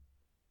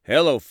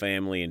Hello,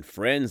 family and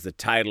friends. The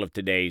title of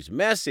today's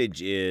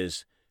message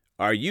is,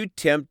 Are You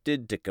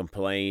Tempted to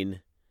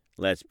Complain?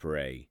 Let's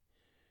pray.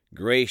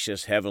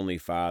 Gracious Heavenly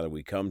Father,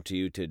 we come to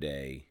you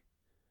today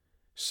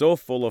so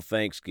full of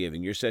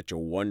thanksgiving. You're such a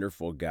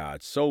wonderful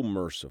God, so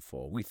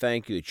merciful. We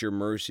thank you that your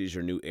mercies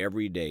are new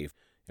every day,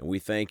 and we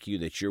thank you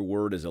that your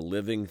word is a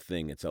living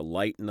thing. It's a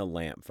light and a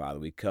lamp, Father.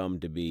 We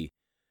come to be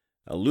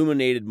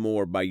illuminated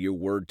more by your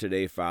word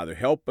today, Father.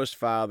 Help us,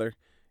 Father,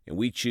 and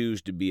we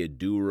choose to be a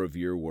doer of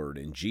your word.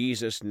 In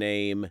Jesus'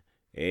 name,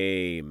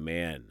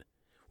 amen.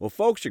 Well,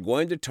 folks, we're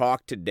going to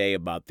talk today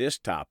about this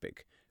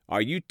topic.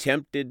 Are you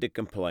tempted to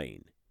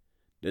complain?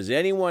 Does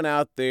anyone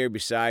out there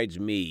besides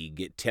me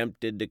get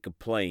tempted to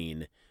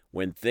complain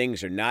when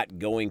things are not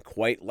going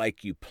quite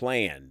like you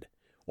planned?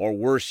 Or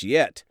worse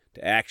yet,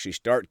 to actually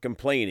start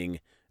complaining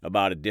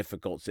about a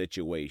difficult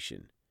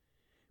situation?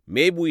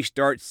 Maybe we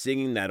start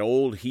singing that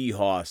old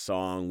hee-haw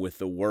song with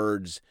the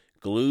words,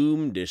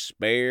 gloom,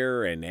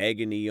 despair, and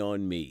agony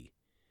on me.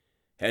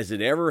 Has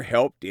it ever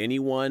helped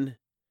anyone?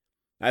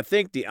 I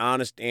think the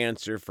honest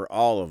answer for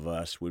all of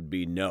us would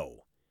be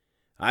no.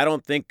 I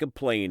don't think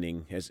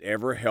complaining has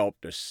ever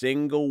helped a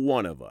single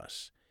one of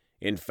us.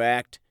 In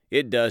fact,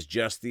 it does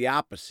just the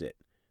opposite.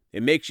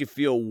 It makes you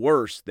feel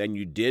worse than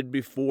you did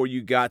before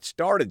you got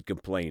started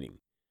complaining.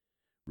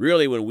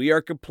 Really, when we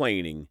are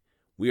complaining,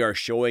 we are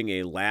showing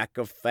a lack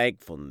of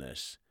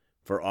thankfulness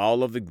for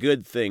all of the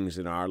good things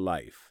in our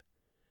life.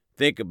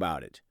 Think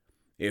about it.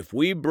 If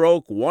we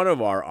broke one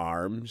of our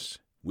arms,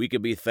 we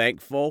could be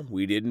thankful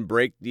we didn't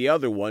break the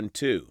other one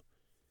too.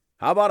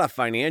 How about a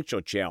financial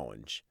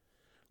challenge?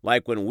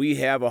 Like when we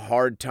have a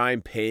hard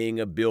time paying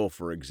a bill,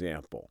 for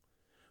example.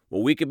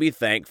 Well, we could be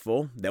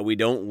thankful that we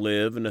don't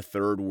live in a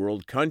third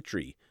world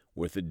country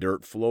with a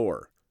dirt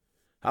floor.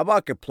 How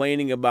about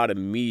complaining about a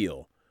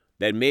meal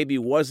that maybe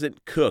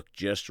wasn't cooked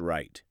just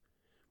right?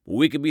 Well,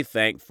 we could be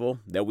thankful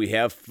that we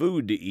have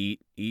food to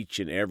eat each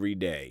and every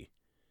day.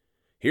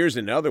 Here's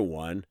another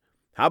one.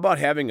 How about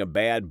having a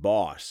bad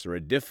boss or a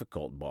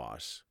difficult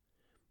boss?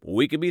 Well,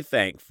 we could be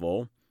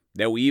thankful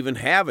that we even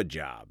have a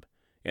job,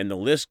 and the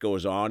list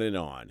goes on and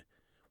on.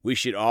 We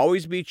should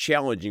always be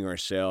challenging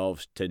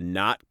ourselves to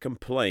not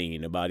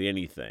complain about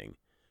anything,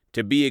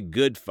 to be a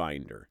good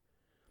finder.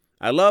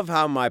 I love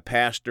how my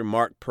pastor,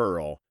 Mark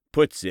Pearl,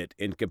 puts it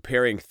in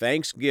comparing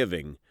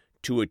Thanksgiving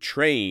to a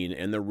train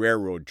and the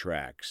railroad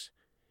tracks.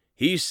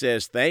 He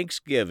says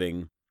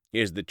Thanksgiving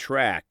is the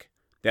track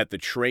that the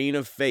train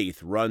of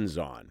faith runs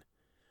on.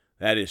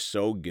 That is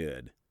so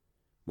good.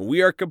 When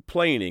we are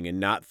complaining and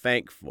not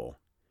thankful,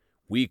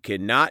 we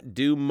cannot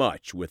do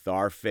much with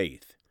our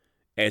faith,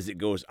 as it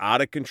goes out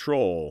of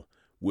control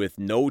with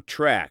no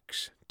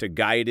tracks to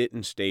guide it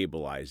and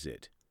stabilize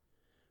it.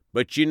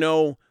 But you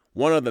know,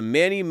 one of the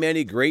many,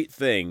 many great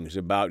things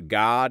about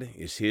God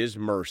is His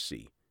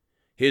mercy.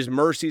 His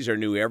mercies are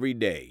new every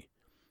day.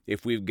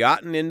 If we've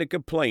gotten into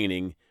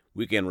complaining,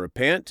 we can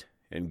repent,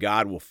 and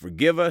God will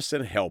forgive us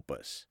and help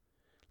us.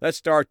 Let's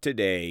start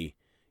today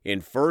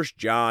in 1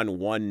 John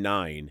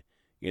 1:9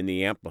 in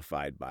the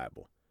Amplified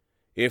Bible.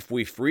 If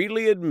we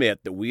freely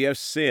admit that we have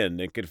sinned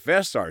and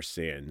confess our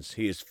sins,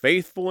 He is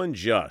faithful and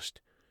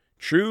just,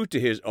 true to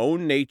His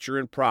own nature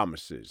and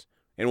promises,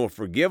 and will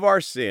forgive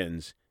our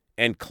sins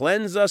and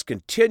cleanse us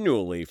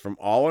continually from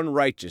all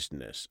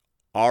unrighteousness,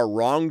 our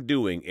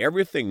wrongdoing,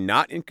 everything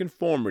not in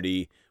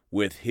conformity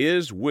with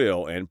His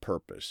will and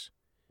purpose.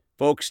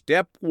 Folks,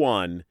 step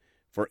one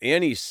for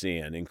any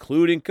sin,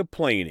 including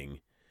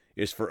complaining,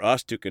 is for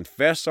us to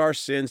confess our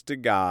sins to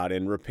God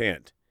and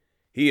repent.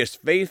 He is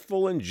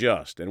faithful and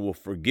just and will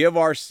forgive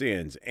our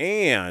sins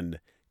and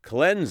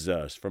cleanse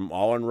us from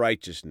all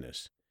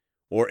unrighteousness,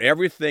 or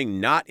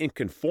everything not in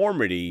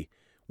conformity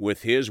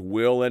with His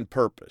will and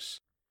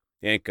purpose.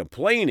 And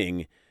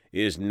complaining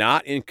is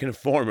not in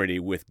conformity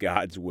with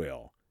God's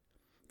will.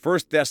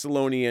 1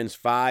 Thessalonians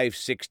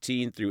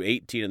 5:16 through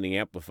 18 in the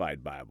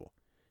Amplified Bible.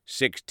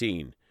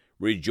 16.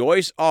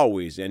 Rejoice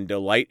always and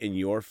delight in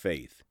your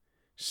faith.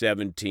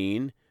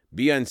 17.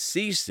 Be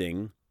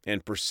unceasing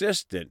and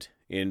persistent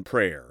in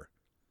prayer.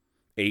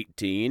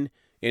 18.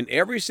 In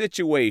every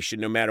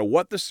situation, no matter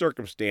what the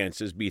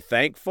circumstances, be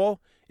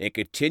thankful and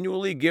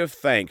continually give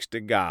thanks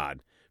to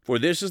God, for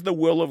this is the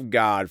will of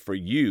God for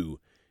you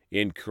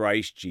in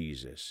Christ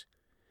Jesus.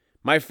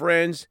 My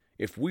friends,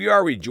 if we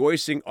are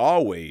rejoicing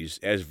always,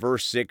 as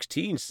verse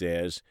 16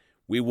 says,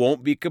 we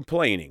won't be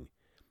complaining.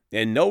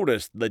 And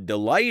notice the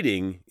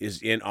delighting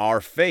is in our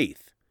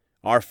faith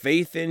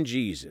in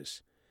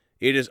Jesus.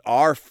 It is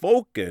our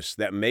focus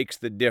that makes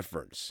the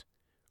difference.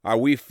 Are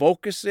we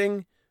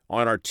focusing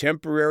on our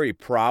temporary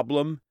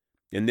problem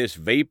in this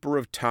vapor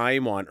of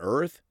time on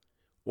earth?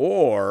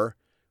 Or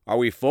are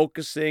we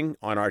focusing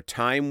on our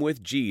time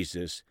with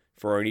Jesus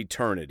for an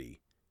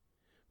eternity?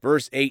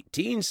 Verse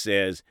 18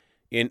 says,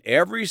 in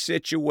every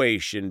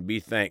situation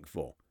be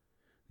thankful.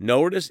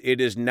 Notice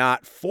it is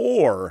not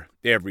for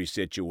every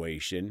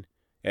situation,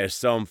 as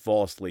some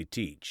falsely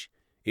teach.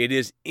 It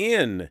is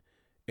in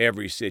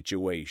every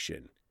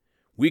situation.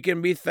 We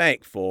can be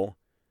thankful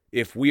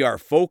if we are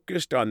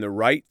focused on the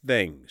right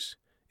things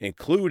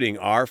including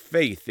our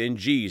faith in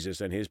Jesus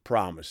and his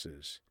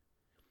promises.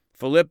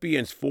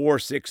 Philippians 4,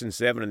 6, and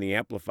 7 in the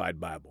Amplified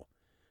Bible.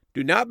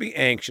 Do not be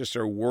anxious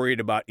or worried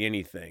about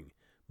anything,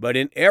 but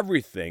in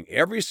everything,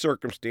 every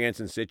circumstance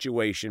and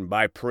situation,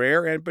 by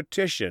prayer and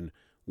petition,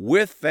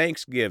 with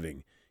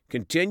thanksgiving,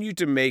 continue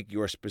to make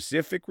your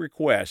specific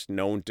requests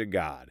known to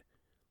God.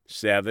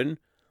 7.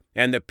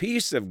 And the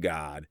peace of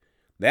God,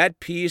 that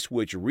peace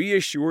which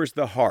reassures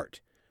the heart,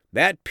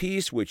 that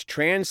peace which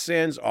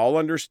transcends all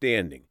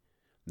understanding,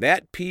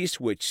 that peace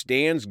which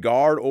stands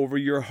guard over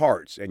your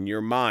hearts and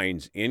your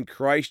minds in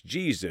Christ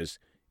Jesus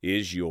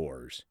is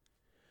yours.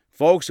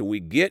 Folks, if we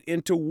get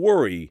into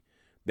worry,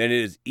 then it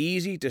is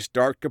easy to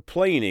start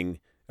complaining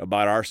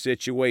about our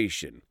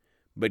situation.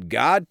 But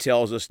God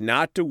tells us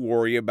not to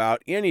worry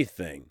about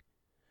anything.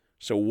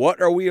 So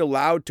what are we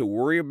allowed to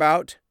worry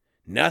about?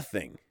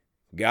 Nothing.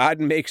 God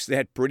makes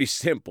that pretty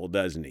simple,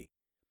 doesn't he?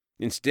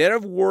 Instead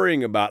of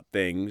worrying about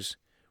things,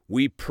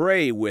 we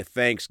pray with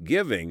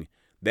thanksgiving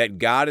that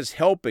God is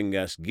helping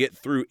us get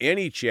through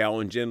any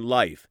challenge in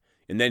life,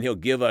 and then he'll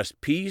give us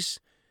peace,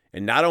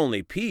 and not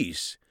only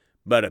peace,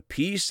 but a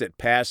peace that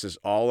passes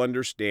all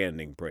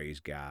understanding,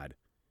 praise God.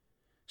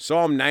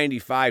 Psalm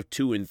 95,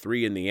 2 and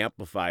 3 in the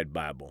Amplified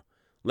Bible.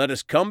 Let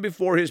us come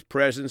before his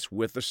presence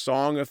with a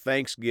song of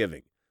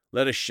thanksgiving.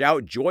 Let us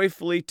shout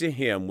joyfully to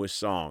him with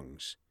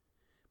songs.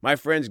 My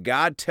friends,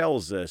 God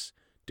tells us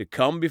to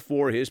come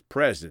before his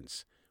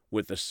presence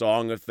with a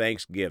song of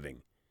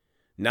thanksgiving,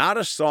 not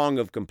a song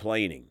of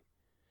complaining.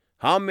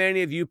 How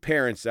many of you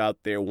parents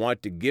out there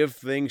want to give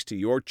things to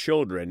your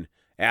children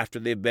after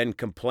they've been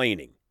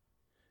complaining?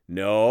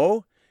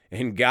 No,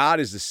 and God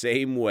is the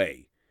same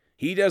way.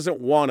 He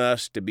doesn't want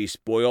us to be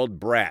spoiled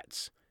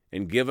brats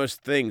and give us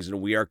things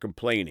when we are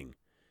complaining.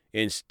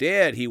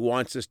 Instead, he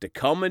wants us to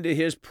come into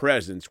his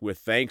presence with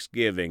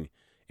thanksgiving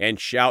and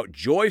shout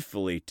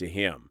joyfully to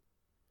him.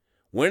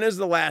 When is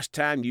the last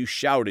time you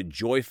shouted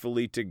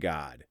joyfully to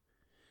God?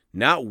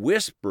 Not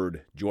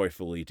whispered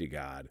joyfully to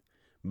God,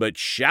 but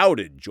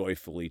shouted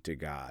joyfully to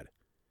God.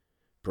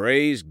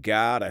 Praise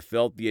God, I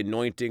felt the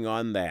anointing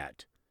on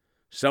that.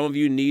 Some of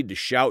you need to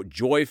shout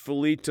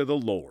joyfully to the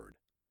Lord.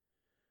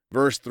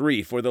 Verse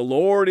 3, for the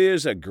Lord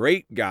is a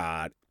great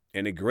God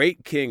and a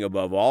great King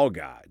above all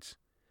gods.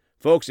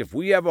 Folks, if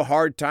we have a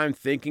hard time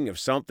thinking of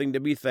something to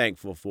be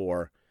thankful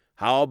for,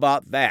 how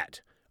about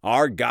that?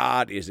 Our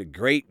God is a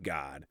great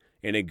God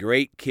and a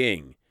great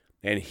King,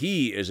 and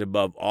he is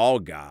above all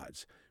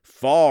gods,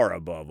 far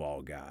above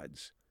all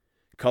gods.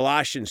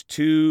 Colossians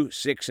 2,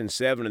 6, and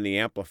 7 in the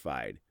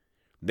Amplified.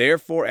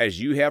 Therefore, as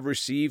you have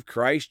received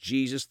Christ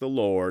Jesus the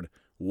Lord,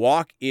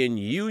 walk in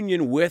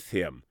union with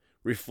him,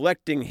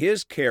 reflecting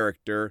his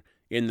character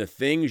in the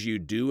things you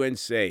do and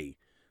say,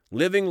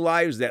 living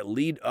lives that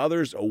lead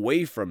others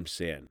away from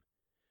sin.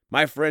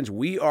 My friends,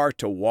 we are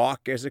to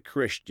walk as a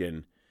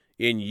Christian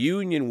in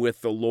union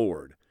with the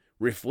Lord,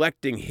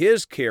 reflecting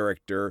his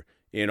character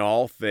in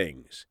all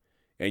things.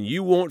 And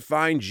you won't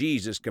find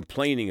Jesus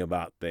complaining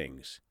about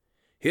things.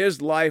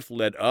 His life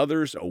led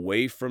others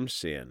away from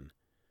sin.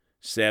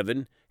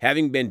 7,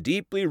 having been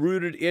deeply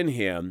rooted in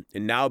him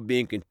and now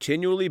being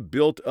continually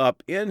built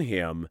up in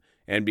him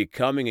and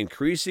becoming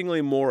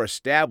increasingly more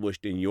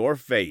established in your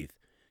faith,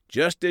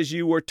 just as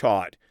you were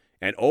taught,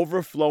 and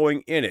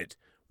overflowing in it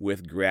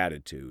with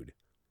gratitude.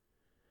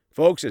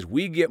 Folks, as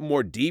we get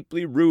more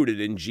deeply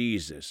rooted in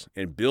Jesus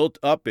and built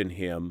up in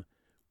him,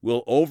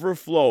 we'll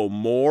overflow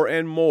more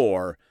and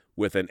more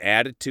with an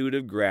attitude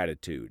of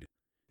gratitude,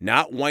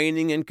 not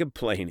whining and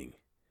complaining.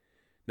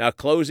 Now,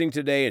 closing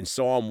today in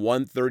Psalm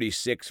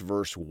 136,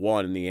 verse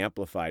 1 in the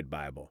Amplified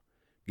Bible.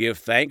 Give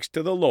thanks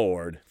to the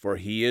Lord, for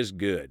he is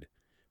good,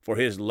 for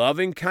his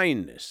loving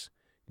kindness,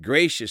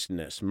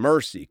 graciousness,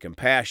 mercy,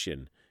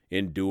 compassion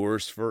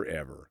endures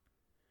forever.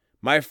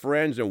 My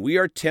friends, when we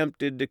are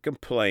tempted to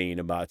complain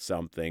about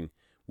something,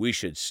 we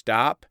should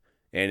stop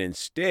and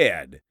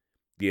instead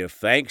give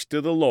thanks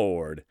to the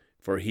Lord,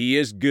 for he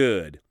is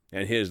good,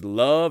 and his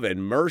love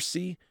and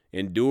mercy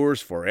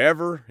endures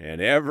forever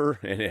and ever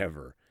and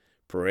ever.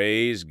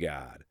 Praise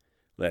God.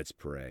 Let's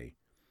pray.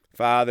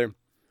 Father,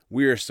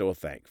 we are so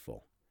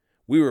thankful.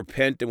 We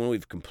repent when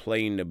we've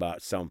complained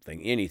about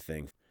something,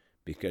 anything,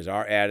 because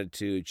our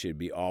attitude should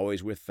be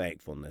always with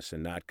thankfulness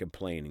and not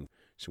complaining.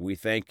 So we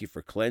thank you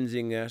for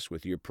cleansing us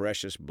with your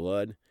precious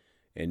blood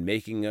and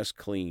making us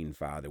clean,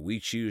 Father. We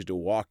choose to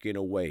walk in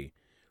a way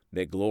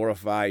that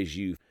glorifies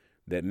you,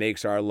 that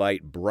makes our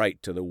light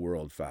bright to the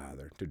world,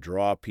 Father, to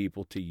draw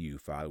people to you,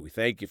 Father. We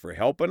thank you for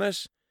helping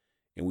us,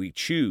 and we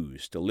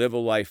choose to live a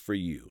life for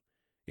you.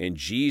 In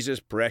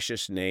Jesus'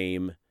 precious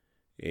name,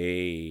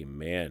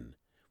 amen.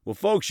 Well,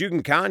 folks, you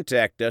can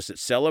contact us at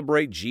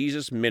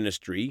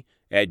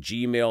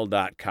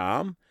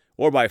celebratejesusministry@gmail.com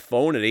or by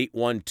phone at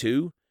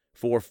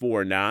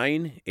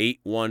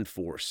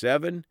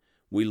 812-449-8147.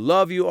 We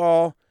love you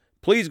all.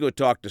 Please go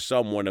talk to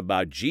someone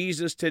about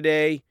Jesus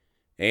today.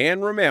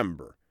 And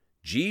remember,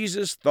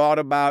 Jesus thought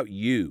about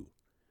you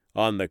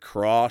on the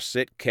cross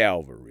at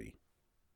Calvary.